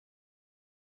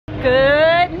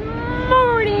Good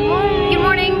morning. Good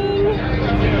morning.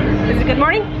 Is it good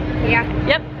morning? Yeah.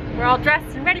 Yep. We're all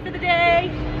dressed and ready for the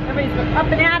day. Everybody's up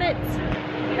and at it.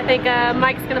 I think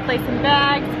Mike's gonna play some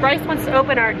bags. Bryce wants to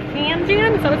open our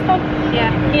KanJam. Is that what it's called?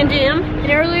 Yeah. KanJam.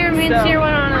 And earlier, me and Sierra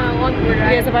went on a longboard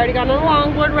ride. You guys have already gone on a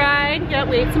longboard ride. Yep.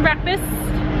 We ate some breakfast.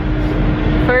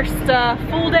 First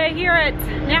full day here at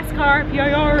NASCAR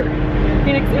PIR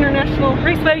Phoenix International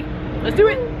Raceway. Let's do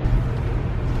it.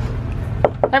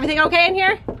 Everything okay in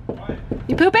here? What?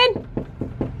 You pooping?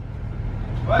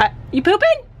 What? You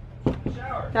pooping?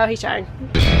 Shower. Oh, he's showering.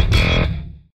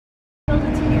 Like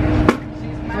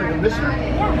a missionary?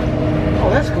 Yeah. Oh,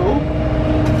 that's cool.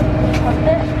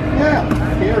 Yeah,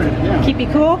 I hear it, yeah. Keep you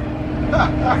cool?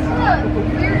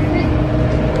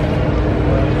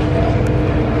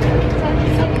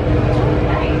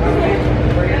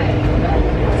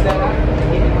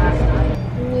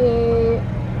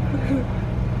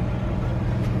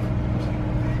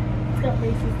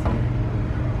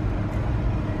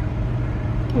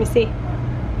 Let me see.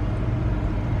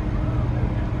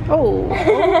 Oh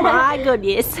my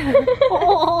goodness.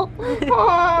 Oh,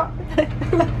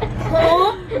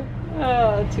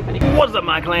 too funny. What's up,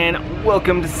 my clan?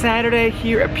 Welcome to Saturday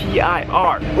here at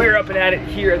PIR. We're up and at it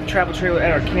here at the travel trailer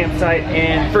at our campsite,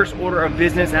 and first order of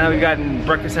business, now that we've gotten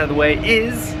breakfast out of the way,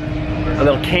 is a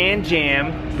little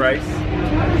KanJam. Bryce?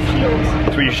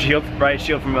 It's for your shield. Bryce,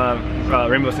 shield from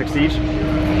Rainbow Six Siege.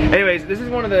 Anyways, this is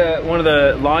one of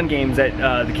the lawn games that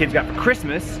the kids got for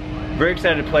Christmas. Very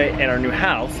excited to play at our new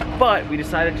house, but we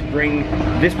decided to bring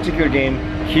this particular game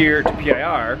here to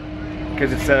PIR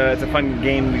because it's a fun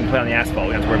game we can play on the asphalt.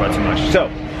 We don't have to worry about it too much. So,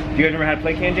 do you guys remember how to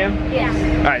play KanJam? Yeah.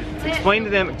 All right, explain to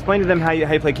them how you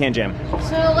play KanJam.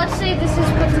 So let's say this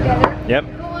is put together. Yep.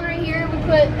 We put one right here. We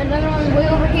put another one way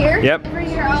over here. Yep. Over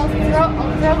here, I'll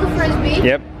throw the frisbee.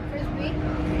 Yep. Frisbee.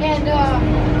 And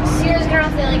Sierra's gonna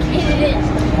have to like hit it in.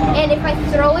 And if I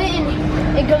throw it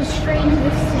and it goes straight into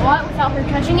the slot without her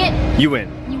touching it, You win.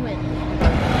 you win.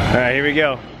 All right, here we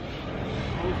go.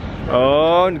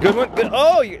 Oh, good one. Good.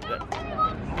 Oh,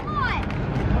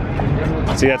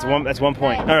 see, that's one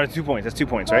point. Oh, no, 2 points. That's 2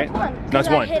 points, right? No, it's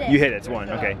one. You hit it. It's one.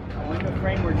 Okay. When the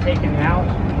frame we're taking out.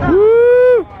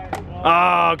 Woo!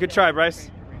 Oh, good try, Bryce.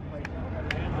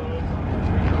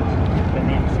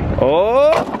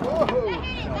 Oh!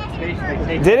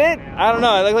 Did it? I don't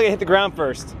know. It looked like it hit the ground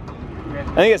first.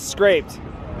 I think it's scraped.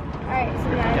 Alright, so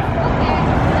guys.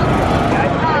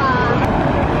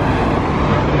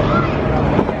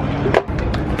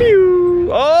 Pew!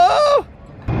 Oh!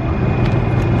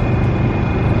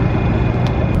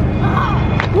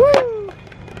 Woo!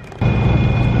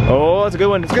 Oh, that's a good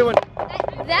one. It's a good one.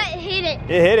 That hit it.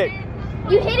 It hit it.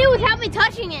 You hit it without me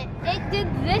touching it. It did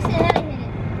this and then it hit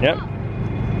it. Yep.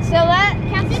 So that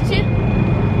counts as 2.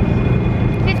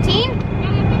 15?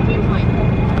 Yeah, 15 points.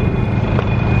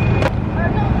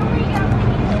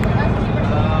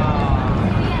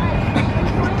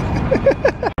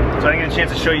 So I didn't get a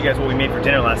chance to show you guys what we made for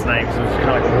dinner last night because it was kind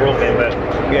of like a whirlwind, but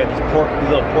we had these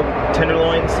little pork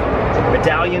tenderloins,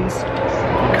 medallions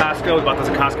from Costco. We bought those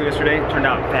at Costco yesterday. Turned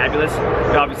out fabulous.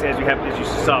 But obviously, as you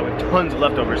saw, we have tons of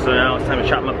leftovers, so now it's time to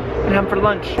chop them up and have them for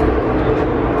lunch.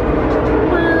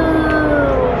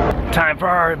 Time for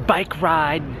our bike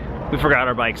ride. We forgot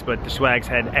our bikes, but the Swags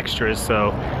had extras,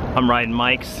 so I'm riding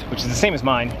Mike's, which is the same as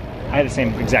mine. I had the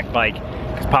same exact bike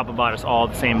because Papa bought us all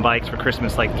the same bikes for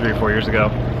Christmas like 3 or 4 years ago.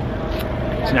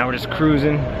 So now we're just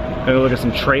cruising. Gonna look at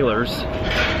some trailers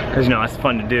because, you know, that's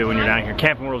fun to do when you're down here.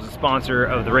 Camping World is a sponsor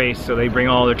of the race, so they bring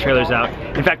all their trailers out.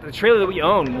 In fact, the trailer that we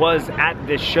own was at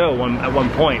this show at one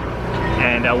point,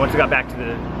 and once it got back to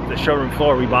the showroom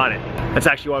floor, we bought it. That's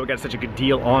actually why we got such a good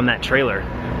deal on that trailer.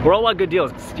 We're all about good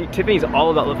deals. Tiffany's all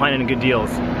about finding good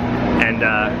deals, and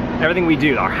everything we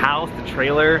do, our house, the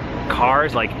trailer,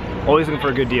 cars, like always looking for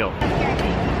a good deal.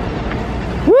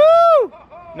 Woo!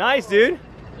 Nice, dude.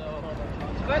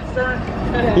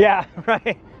 Yeah,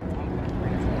 right.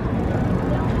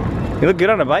 You look good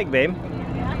on a bike, babe.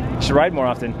 You should ride more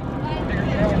often.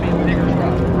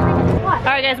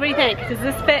 Alright guys, what do you think? Does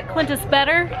this fit Clintus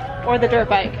better or the dirt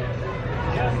bike?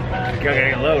 You gotta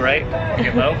get low, right?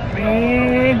 Get low?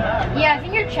 Yeah, I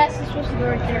think your chest is supposed to go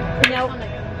right there. Nope.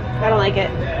 I don't like it.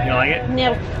 You don't like it?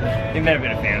 Nope. You've never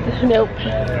been a fan. Nope.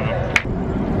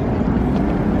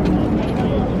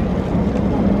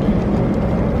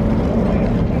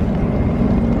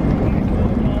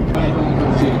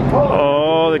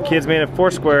 Oh, the kids made a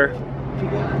Foursquare.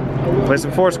 Play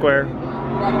some Foursquare.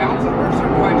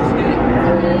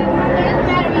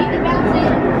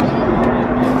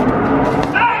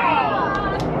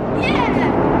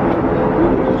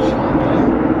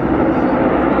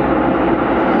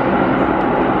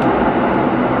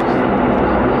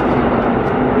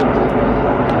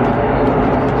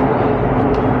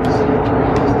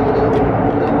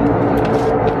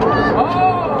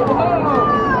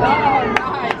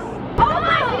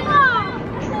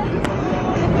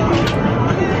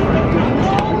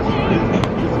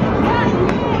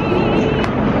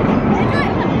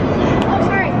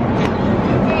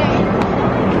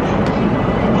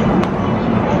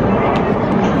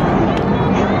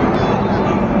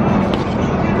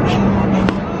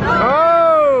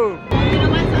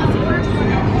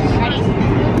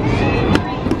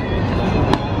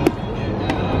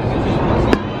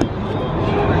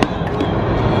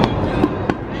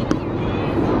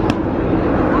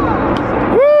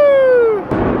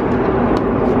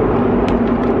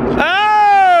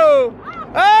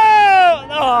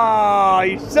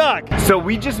 So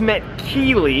we just met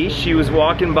Keely. She was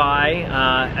walking by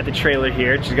at the trailer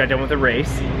here. She got done with the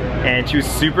race and she was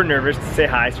super nervous to say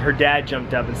hi. So her dad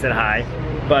jumped up and said hi.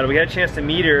 But we got a chance to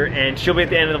meet her and she'll be at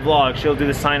the end of the vlog. She'll do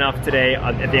the sign off today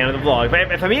at the end of the vlog.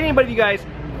 If I meet anybody of you guys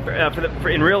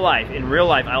in real life,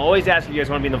 I always ask if you guys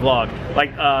want to be in the vlog.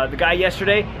 Like the guy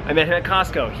yesterday, I met him at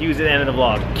Costco. He was at the end of the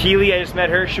vlog. Keely, I just met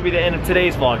her. She'll be the end of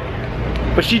today's vlog.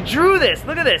 But she drew this.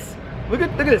 Look at this. Look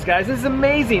at this, guys. This is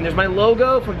amazing. There's my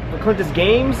logo for Clintus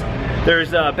Games.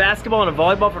 There's basketball and a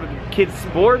volleyball for the kids'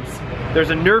 sports. There's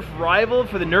a Nerf rival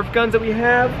for the Nerf guns that we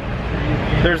have.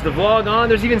 There's the vlog on.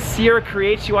 There's even Sierra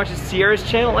Creates. She watches Sierra's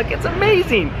channel. Like, it's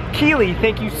amazing. Keely,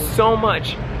 thank you so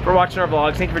much for watching our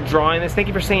vlogs. Thank you for drawing this. Thank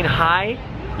you for saying hi.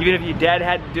 Even if your dad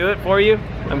had to do it for you,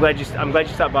 I'm glad you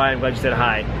stopped by. I'm glad you said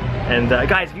hi. And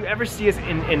guys, if you ever see us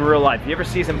in real life, if you ever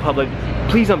see us in public,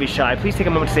 please don't be shy. Please take a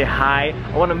moment to say hi.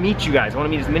 I want to meet you guys. I want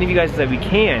to meet as many of you guys as we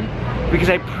can because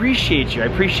I appreciate you. I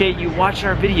appreciate you watching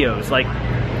our videos. Like,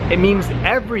 it means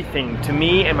everything to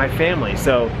me and my family.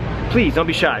 So please don't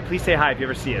be shy. Please say hi if you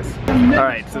ever see us. All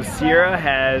right, so Sierra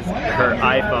has her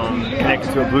iPhone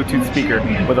connected to a Bluetooth speaker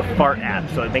with a fart app,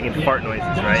 so it's making fart noises,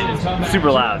 right? It's super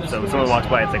loud, so when someone walks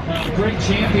by, it's like.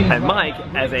 And Mike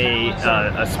has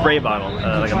a spray bottle,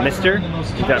 like a mister.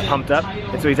 He's got it pumped up,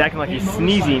 and so he's acting like he's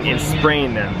sneezing and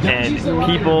spraying them, and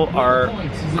people are.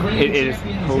 It is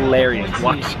hilarious.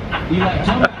 Watch.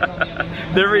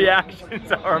 Their reactions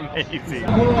are amazing.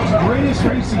 One of the greatest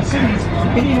racing cities,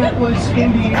 Indianapolis,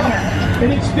 Indiana.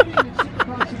 And it's fitting that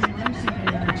Supercross will be racing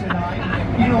here tonight.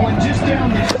 You know, and just down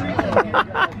the street from here,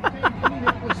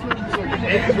 Indianapolis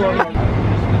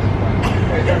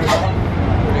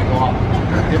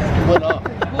What up?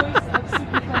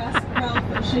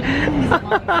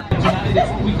 Tonight is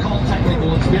what we call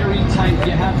technical. It's very tight.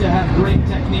 You have to have great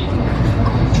technique.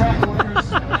 Track workers,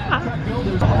 track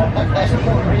builders. What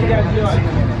are you guys doing?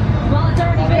 Well, it's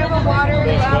already been a water.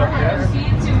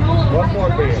 One more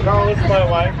beer. Carl, this is my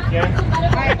wife, yeah.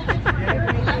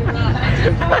 This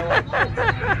is my wife.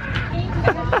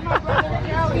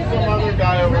 Some other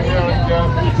guy over here on Joe.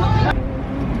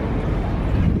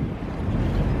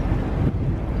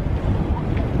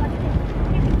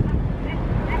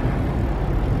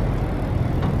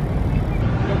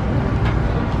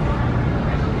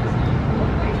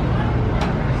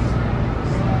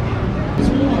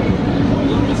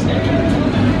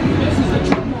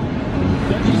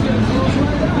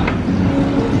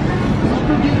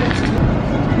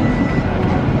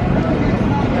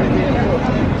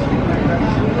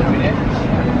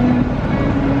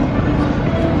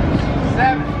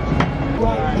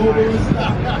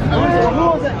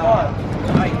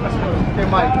 Hey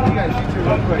Mike, you guys shoot you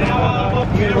real quick. You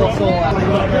get a little soul out.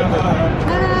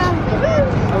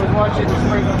 I was watching the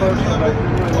spring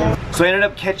promotion. So I ended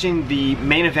up catching the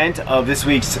main event of this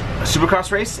week's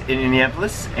Supercross race in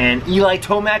Indianapolis, and Eli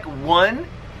Tomac won.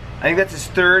 I think that's his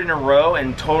third in a row,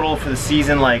 and total for the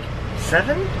season like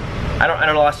 7.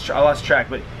 I lost track,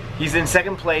 but he's in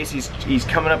second place. He's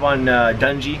coming up on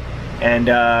Dungey. And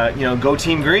you know, go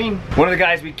Team Green. One of the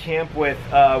guys we camp with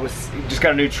just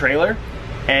got a new trailer,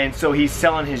 and so he's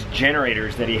selling his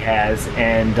generators that he has,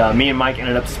 and me and Mike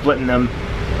ended up splitting them,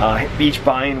 each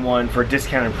buying one for a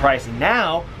discounted price. And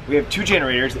now we have 2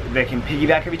 generators that can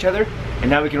piggyback of each other,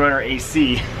 and now we can run our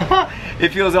AC. It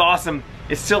feels awesome.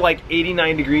 It's still like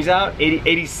 89 degrees out,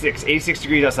 86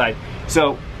 degrees outside.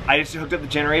 So I just hooked up the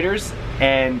generators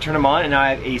and turned them on, and now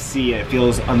I have AC, and it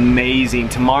feels amazing.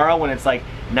 Tomorrow, when it's like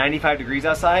 95 degrees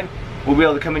outside, we'll be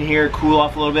able to come in here, cool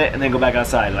off a little bit, and then go back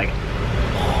outside. Like,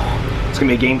 it's gonna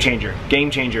be a game changer,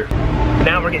 game changer.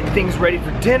 Now we're getting things ready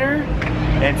for dinner,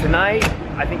 and tonight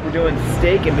I think we're doing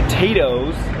steak and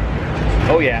potatoes.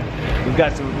 Oh yeah, we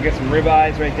got some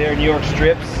ribeyes right there, New York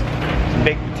strips, some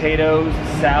baked potatoes,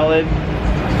 salad.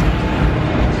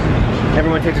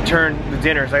 Everyone takes a turn with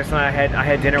dinner. So last night I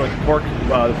had dinner with the pork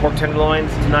tenderloins.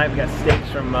 Tonight we got steaks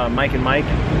from Mike and Mike.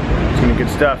 It's gonna be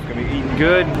good stuff. Gonna be eating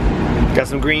good. Got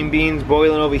some green beans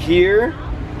boiling over here.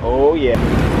 Oh yeah.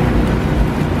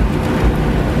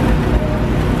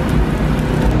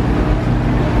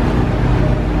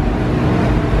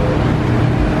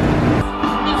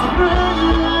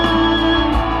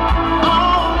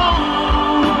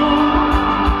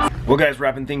 Well guys,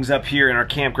 wrapping things up here in our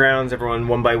campgrounds. Everyone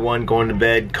one by one going to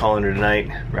bed, calling it a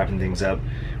night, wrapping things up.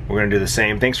 We're gonna do the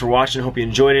same. Thanks for watching, hope you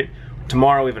enjoyed it.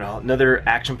 Tomorrow we have another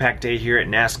action-packed day here at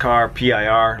NASCAR,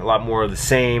 PIR, a lot more of the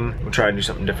same. We'll try to do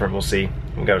something different, we'll see.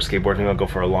 We got our skateboard, maybe I'll go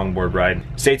for a longboard ride.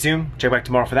 Stay tuned, check back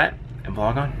tomorrow for that, and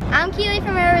vlog on. I'm Keely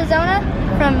from Arizona,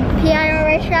 from PIR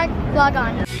Racetrack, vlog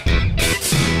on.